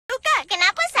tu kan?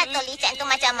 Kenapa satu licin tu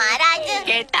macam marah je?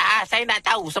 Keita, saya nak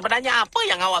tahu sebenarnya apa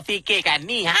yang awak fikirkan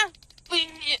ni, ha?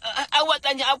 Awak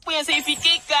tanya apa yang saya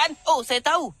fikirkan? Oh, saya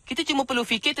tahu. Kita cuma perlu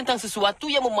fikir tentang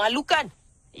sesuatu yang memalukan.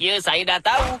 Ya, saya dah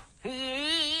tahu.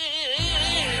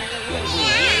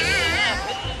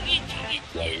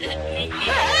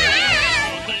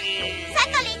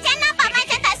 Satu licin nampak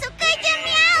macam tak suka je,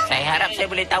 Miau. Saya harap saya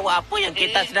boleh tahu apa yang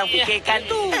kita sedang fikirkan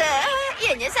tu.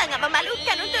 Ianya sangat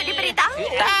memalukan untuk diberitahu.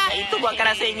 Tak, itu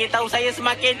buatkan rasa ingin tahu saya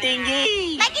semakin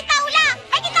tinggi. Bagi tahulah.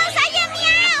 Bagi tahu saya,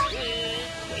 Miau.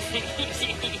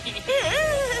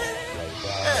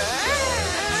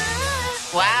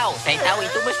 Wow, saya tahu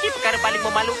itu mesti perkara paling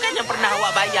memalukan yang pernah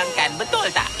awak bayangkan. Betul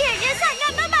tak? Ianya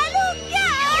sangat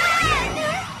memalukan.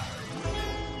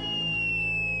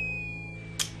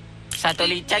 Satu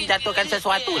licin jatuhkan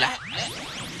sesuatu lah.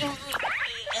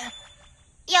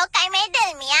 Yokai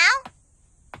medal, Miau.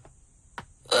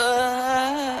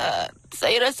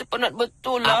 Saya rasa penat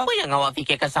betul lah. Apa yang awak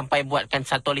fikirkan sampai buatkan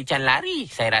satu licin lari?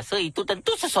 Saya rasa itu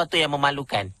tentu sesuatu yang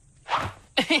memalukan.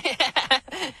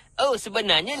 Oh,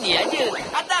 sebenarnya ni aja.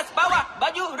 Atas, bawah,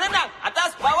 baju, renang.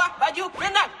 Atas, bawah, baju,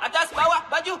 renang. Atas, bawah,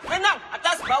 baju, renang.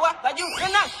 Atas, bawah, baju,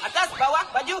 renang. Atas, bawah,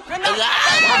 baju, renang.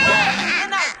 Atas, bawah,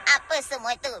 renang. Apa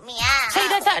semua tu, Miau? Saya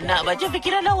dah tak nak baca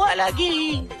fikiran awak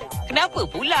lagi. Kenapa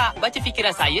pula? Baca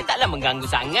fikiran saya taklah mengganggu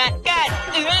sangat, kan?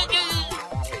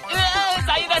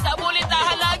 Saya dah tak boleh